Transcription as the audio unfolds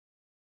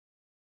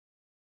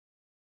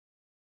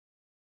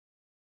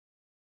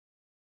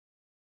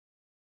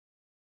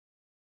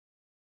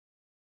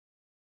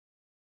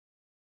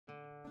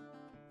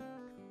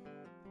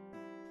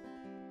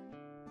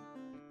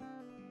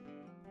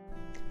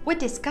We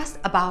discussed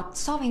about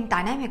solving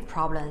dynamic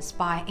problems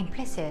by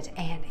implicit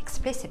and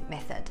explicit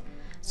method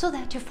so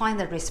that to find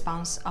the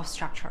response of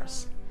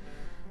structures.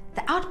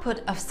 The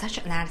output of such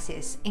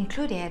analysis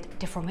included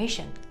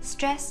deformation,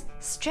 stress,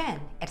 strain,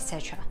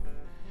 etc.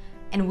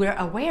 And we're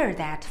aware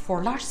that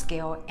for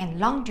large-scale and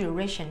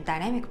long-duration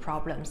dynamic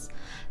problems,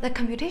 the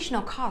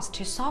computational costs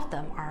to solve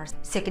them are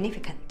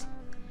significant.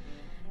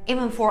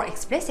 Even for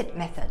explicit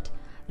method,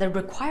 the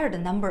required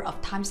number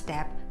of time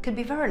steps could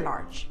be very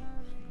large.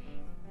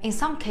 In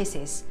some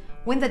cases,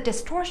 when the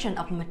distortion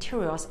of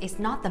materials is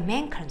not the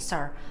main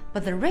concern,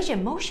 but the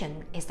rigid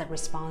motion is the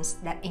response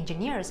that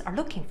engineers are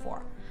looking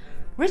for,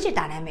 rigid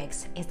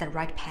dynamics is the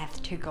right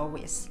path to go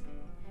with.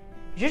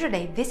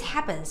 Usually, this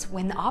happens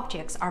when the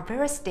objects are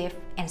very stiff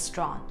and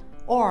strong,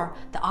 or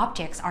the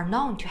objects are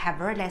known to have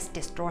very less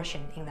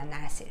distortion in the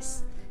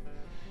analysis.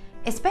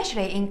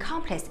 Especially in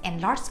complex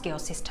and large-scale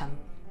systems,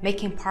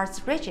 making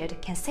parts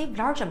rigid can save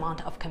large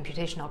amount of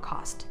computational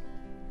cost.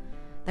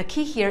 The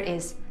key here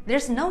is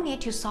there's no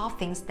need to solve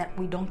things that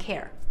we don't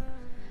care.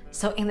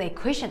 So in the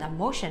equation of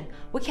motion,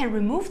 we can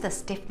remove the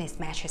stiffness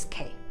matrix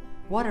K,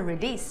 water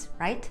release,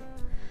 right?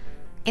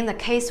 In the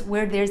case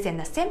where there's an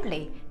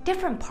assembly,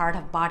 different parts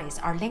of bodies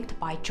are linked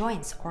by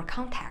joints or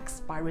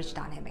contacts by rigid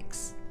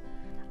dynamics.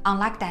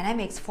 Unlike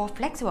dynamics for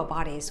flexible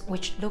bodies,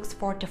 which looks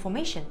for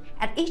deformation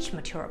at each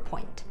material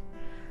point,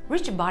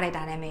 rigid body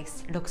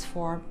dynamics looks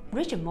for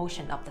rigid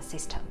motion of the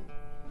system.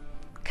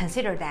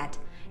 Consider that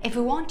if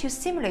we want to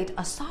simulate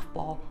a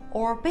softball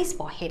or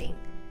baseball hitting,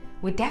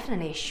 we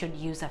definitely should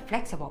use a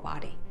flexible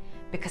body,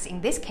 because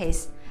in this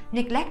case,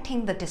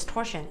 neglecting the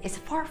distortion is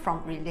far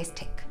from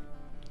realistic.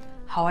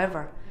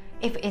 However,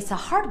 if it's a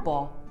hard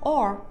ball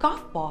or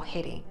golf ball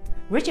hitting,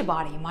 rigid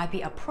body might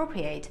be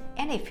appropriate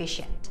and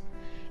efficient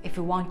if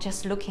we want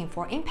just looking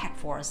for impact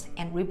force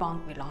and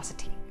rebound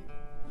velocity.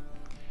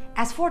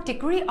 As for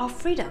degree of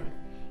freedom,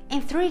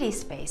 in 3D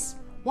space,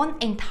 one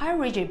entire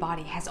rigid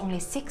body has only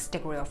 6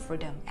 degrees of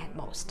freedom at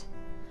most.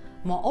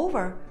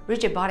 Moreover,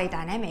 rigid body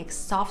dynamics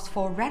solves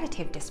for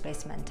relative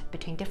displacement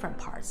between different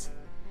parts.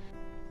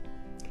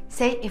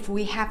 Say if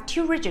we have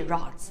 2 rigid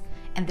rods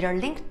and they're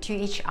linked to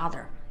each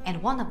other,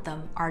 and one of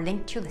them are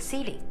linked to the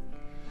ceiling.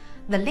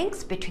 The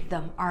links between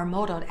them are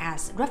modeled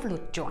as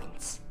revolute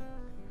joints.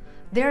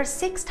 There are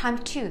 6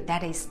 times 2,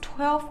 that is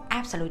 12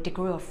 absolute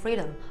degrees of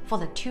freedom for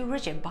the 2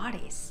 rigid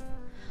bodies.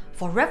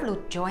 For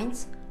revolute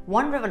joints,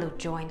 one revolute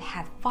joint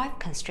has 5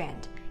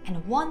 constraints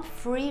and 1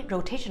 free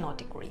rotational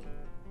degree.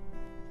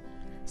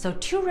 So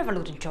 2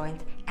 revolute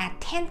joints add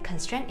 10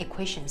 constraint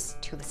equations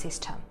to the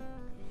system.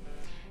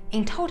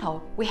 In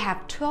total, we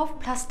have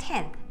 12 plus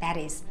 10, that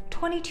is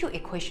 22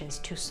 equations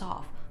to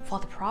solve for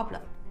the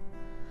problem.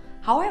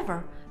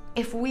 However,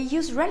 if we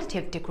use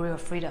relative degree of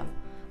freedom,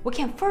 we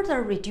can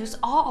further reduce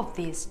all of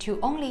these to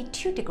only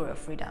 2 degrees of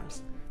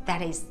freedoms,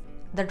 that is,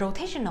 the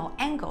rotational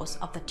angles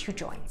of the 2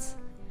 joints.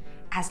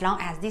 As long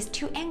as these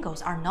 2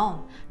 angles are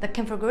known, the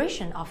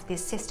configuration of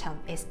this system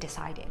is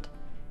decided.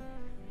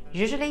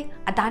 Usually,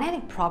 a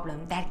dynamic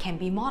problem that can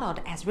be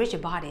modeled as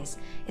rigid bodies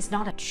is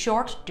not a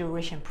short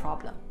duration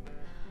problem.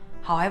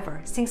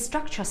 However, since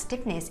structural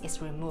stiffness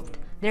is removed,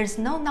 there is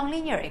no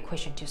nonlinear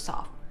equation to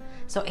solve,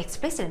 so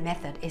explicit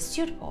method is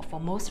suitable for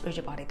most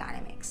rigid body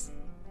dynamics.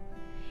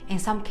 In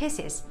some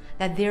cases,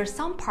 that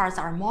some parts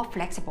are more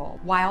flexible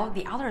while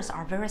the others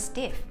are very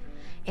stiff,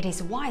 it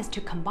is wise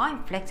to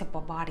combine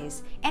flexible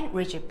bodies and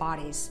rigid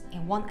bodies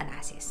in one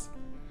analysis.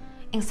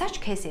 In such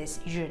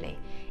cases, usually,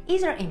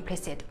 either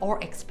implicit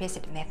or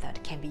explicit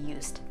method can be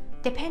used,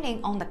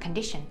 depending on the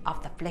condition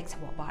of the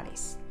flexible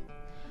bodies.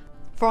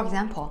 For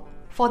example,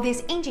 for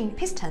this engine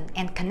piston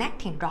and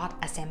connecting rod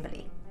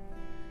assembly,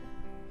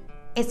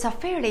 it's a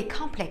fairly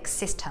complex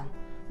system.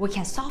 We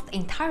can solve the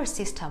entire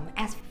system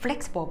as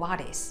flexible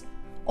bodies,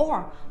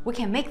 or we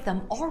can make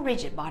them all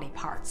rigid body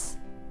parts.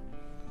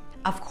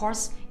 Of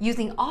course,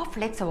 using all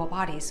flexible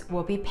bodies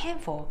will be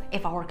painful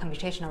if our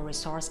computational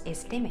resource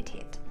is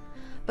limited.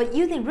 But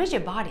using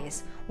rigid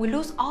bodies, we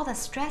lose all the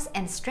stress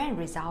and strain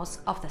results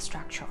of the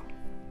structure.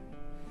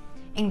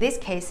 In this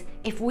case,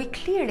 if we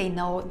clearly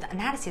know the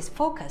analysis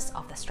focus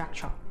of the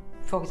structure,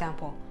 for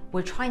example,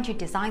 we're trying to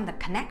design the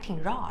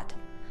connecting rod,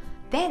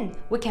 then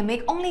we can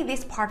make only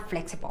this part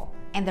flexible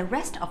and the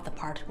rest of the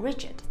part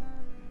rigid.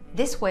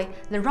 This way,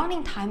 the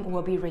running time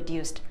will be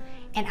reduced,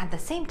 and at the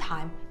same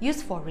time,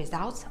 useful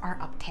results are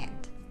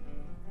obtained.